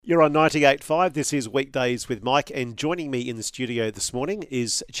You're on 98.5. This is Weekdays with Mike, and joining me in the studio this morning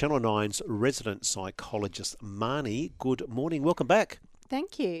is Channel 9's resident psychologist, Marny. Good morning. Welcome back.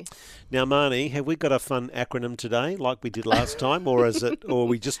 Thank you. Now, Marny, have we got a fun acronym today, like we did last time, or are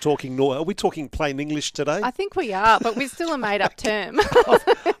we just talking? Are we talking plain English today? I think we are, but we're still a made-up term.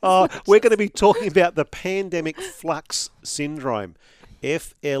 We're going to be talking about the pandemic flux syndrome.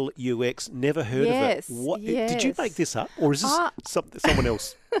 Flux. Never heard of it. What? Did you make this up, or is this someone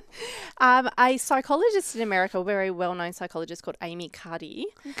else? A psychologist in America, a very well-known psychologist called Amy Cuddy,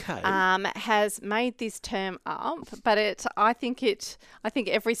 has made this term up. But I think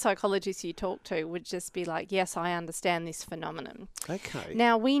every psychologist you talk to would just be like, "Yes, I understand this phenomenon." Okay.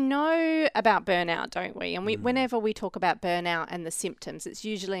 Now we know about burnout, don't we? And whenever we talk about burnout and the symptoms, it's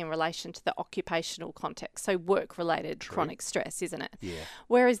usually in relation to the occupational context, so work-related chronic stress, isn't it? Yeah.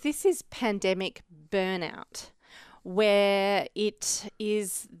 Whereas this is pandemic burnout, where it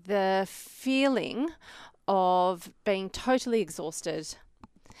is the feeling of being totally exhausted.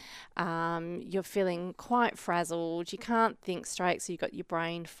 You're feeling quite frazzled. You can't think straight, so you've got your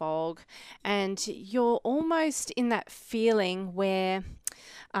brain fog. And you're almost in that feeling where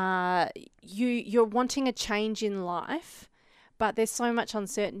you're wanting a change in life, but there's so much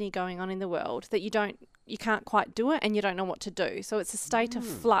uncertainty going on in the world that you can't quite do it and you don't know what to do. So it's a state of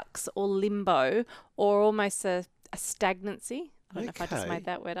flux or limbo, or almost a stagnancy. I don't know if I just made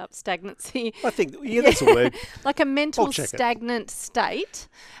that word up, stagnancy. I think, that's a word. Like a mental stagnant state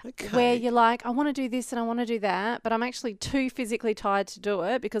where you're like, I want to do this and I want to do that, but I'm actually too physically tired to do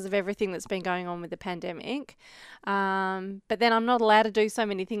it because of everything that's been going on with the pandemic. But then I'm not allowed to do so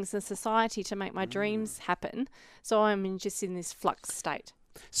many things in society to make my dreams happen. So I'm just in this flux state.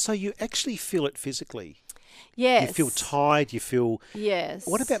 So you actually feel it physically? Yes. You feel tired, you feel... Yes.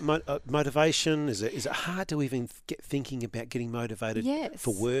 What about motivation? Is it hard to even get thinking about getting motivated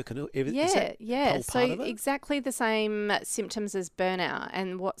for work and everything? Yeah. So exactly the same symptoms as burnout,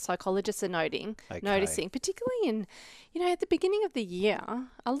 and what psychologists are noticing, particularly in, at the beginning of the year,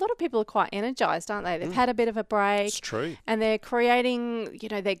 a lot of people are quite energized, aren't they? They've had a bit of a break. It's true. And they're creating,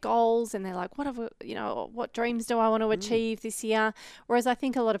 their goals, and they're like, what dreams do I want to achieve this year? Whereas I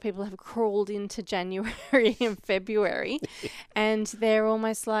think a lot of people have crawled into January and February and they're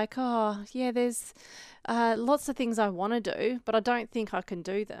almost like, there's lots of things I want to do, but I don't think I can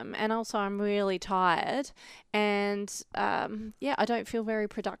do them. And also I'm really tired and, I don't feel very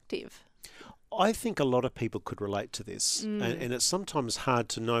productive. I think a lot of people could relate to this, and it's sometimes hard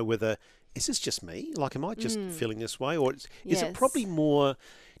to know whether, is this just me? Like, am I just feeling this way? Or is it probably more,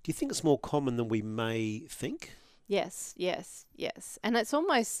 do you think it's more common than we may think? Yes. And it's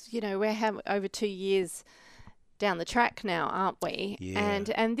almost, we're over 2 years down the track now, aren't we? Yeah.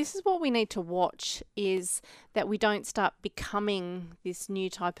 And this is what we need to watch, is that we don't start becoming this new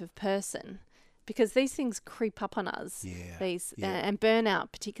type of person, because these things creep up on us. And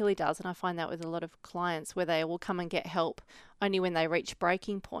burnout particularly does, and I find that with a lot of clients, where they will come and get help only when they reach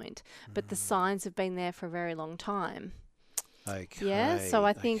breaking point, but the signs have been there for a very long time. Okay. Yeah. So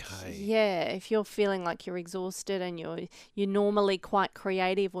I think, if you're feeling like you're exhausted and you're normally quite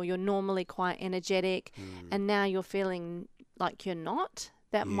creative, or you're normally quite energetic, and now you're feeling like you're not,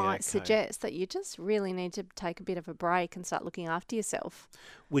 that might suggest that you just really need to take a bit of a break and start looking after yourself.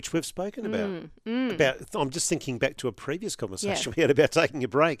 Which we've spoken about. I'm just thinking back to a previous conversation we had about taking a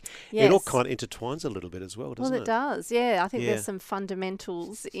break. Yes. It all kind of intertwines a little bit as well, doesn't it? Well, it does. Yeah. I think there's some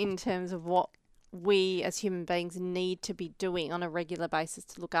fundamentals in terms of what we as human beings need to be doing on a regular basis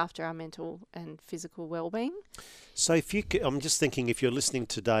to look after our mental and physical well-being. So I'm just thinking, if you're listening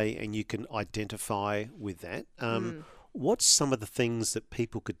today and you can identify with that, what's some of the things that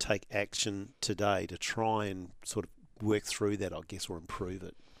people could take action today to try and sort of work through that, I guess, or improve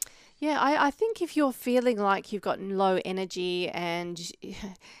it? Yeah, I think if you're feeling like you've got low energy and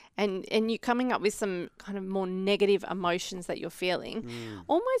you're coming up with some kind of more negative emotions that you're feeling,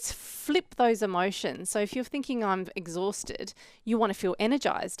 almost flip those emotions. So if you're thinking I'm exhausted, you want to feel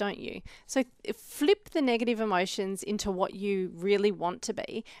energized, don't you? So flip the negative emotions into what you really want to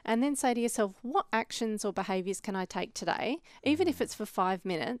be, and then say to yourself, what actions or behaviors can I take today, even if it's for 5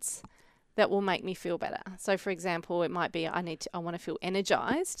 minutes, that will make me feel better. So for example, it might be I want to feel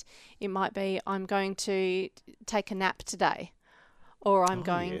energized. It might be I'm going to take a nap today, or I'm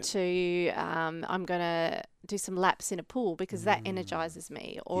going to do some laps in a pool because that energizes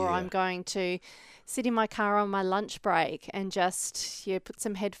me, or I'm going to sit in my car on my lunch break and just put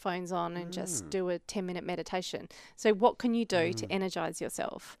some headphones on and just do a 10-minute meditation. So what can you do to energize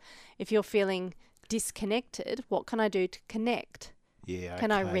yourself? If you're feeling disconnected, what can I do to connect? Yeah,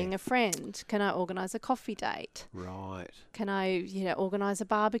 Can I okay. ring a friend? Can I organise a coffee date? Right. Can I, organise a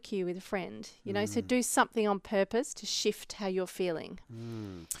barbecue with a friend? So do something on purpose to shift how you're feeling.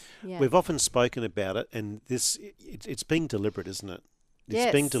 Yeah. We've often spoken about it, and it's being deliberate, isn't it? It's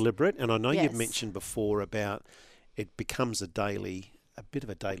Yes. being deliberate, and I know you've Yes. mentioned before about it becomes a bit of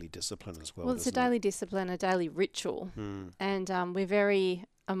a daily discipline as well. Well, it's a doesn't daily discipline, a daily ritual. And we're very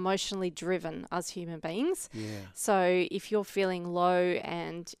emotionally driven as human beings. Yeah. So if you're feeling low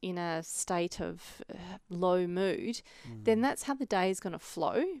and in a state of low mood, then that's how the day is going to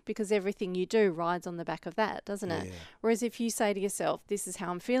flow, because everything you do rides on the back of that, doesn't it? Yeah. Whereas if you say to yourself, this is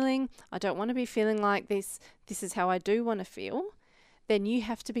how I'm feeling, I don't want to be feeling like this is how I do want to feel, then you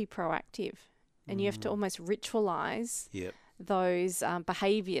have to be proactive and you have to almost ritualize Yep. those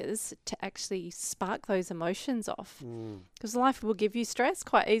behaviors to actually spark those emotions off, because life will give you stress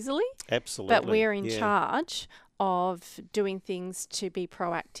quite easily, Absolutely. but we're in Yeah. charge of doing things to be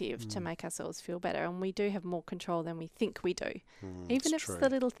proactive to make ourselves feel better, and we do have more control than we think we do, even if true. it's the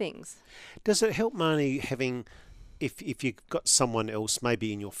little things. Does it help, Marny, having if you've got someone else,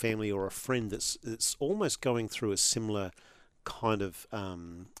 maybe in your family or a friend that's almost going through a similar kind of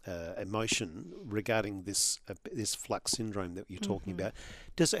emotion regarding this flux syndrome that you're talking about?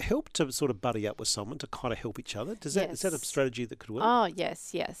 Does it help to sort of buddy up with someone to kind of help each other? Is that a strategy that could work? Oh,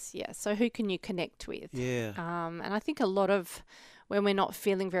 yes. So who can you connect with? Yeah. And I think a lot of when we're not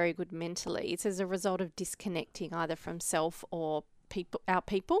feeling very good mentally, it's as a result of disconnecting either from self or our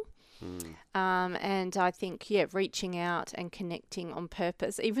people. And I think, reaching out and connecting on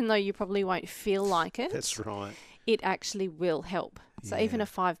purpose, even though you probably won't feel like it. That's right. It actually will help. So even Yeah. a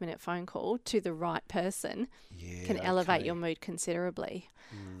 5-minute phone call to the right person can elevate your mood considerably.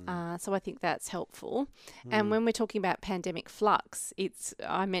 So I think that's helpful. And when we're talking about pandemic flux,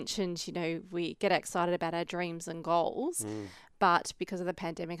 I mentioned, we get excited about our dreams and goals, but because of the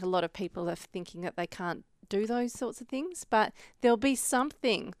pandemic, a lot of people are thinking that they can't do those sorts of things, but there'll be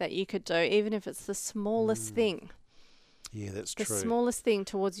something that you could do, even if it's the smallest thing. Yeah, that's The true. smallest thing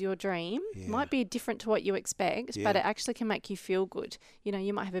towards your dream might be different to what you expect, but it actually can make you feel good.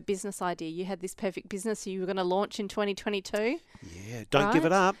 You might have a business idea. You had this perfect business you were going to launch in 2022. Yeah, don't give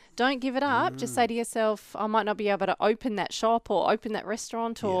it up. Don't give it up. Just say to yourself, I might not be able to open that shop or open that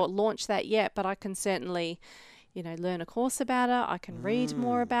restaurant or launch that yet, but I can certainly, learn a course about it. I can read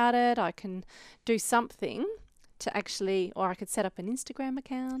more about it. I can do something to actually, or I could set up an Instagram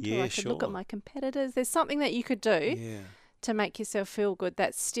account, or I could look at my competitors. There's something that you could do to make yourself feel good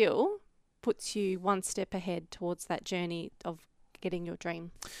that still puts you one step ahead towards that journey of getting your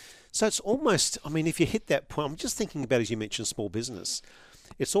dream. So it's almost, if you hit that point, I'm just thinking about, as you mentioned, small business,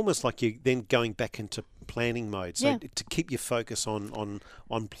 it's almost like you're then going back into planning mode. So to keep your focus on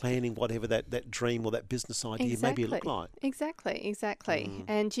planning whatever that dream or that business idea maybe look like. Exactly.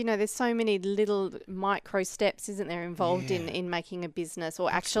 And, there's so many little micro steps, isn't there, involved in making a business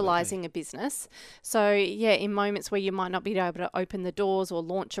or actualizing a business. So, in moments where you might not be able to open the doors or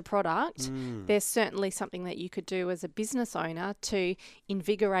launch a product, there's certainly something that you could do as a business owner to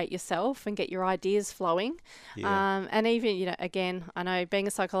invigorate yourself and get your ideas flowing. And even, again, I know being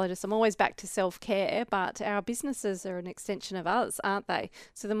a psychologist, I'm always back to self-care, but our businesses are an extension of us, aren't they?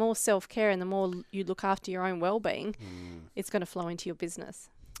 So the more self-care and the more you look after your own well-being, it's going to flow into your business.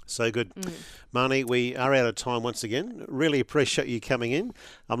 So good. Marny, we are out of time once again. Really appreciate you coming in.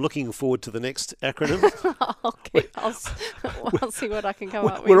 I'm looking forward to the next acronym. Okay, I'll see what I can come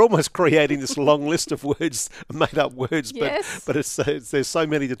up with. We're almost creating this long list of words, made-up words, Yes. but there's so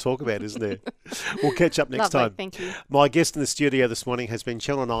many to talk about, isn't there? We'll catch up next Lovely, time. thank you. My guest in the studio this morning has been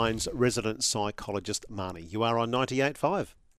Channel 9's resident psychologist, Marny. You are on 98.5.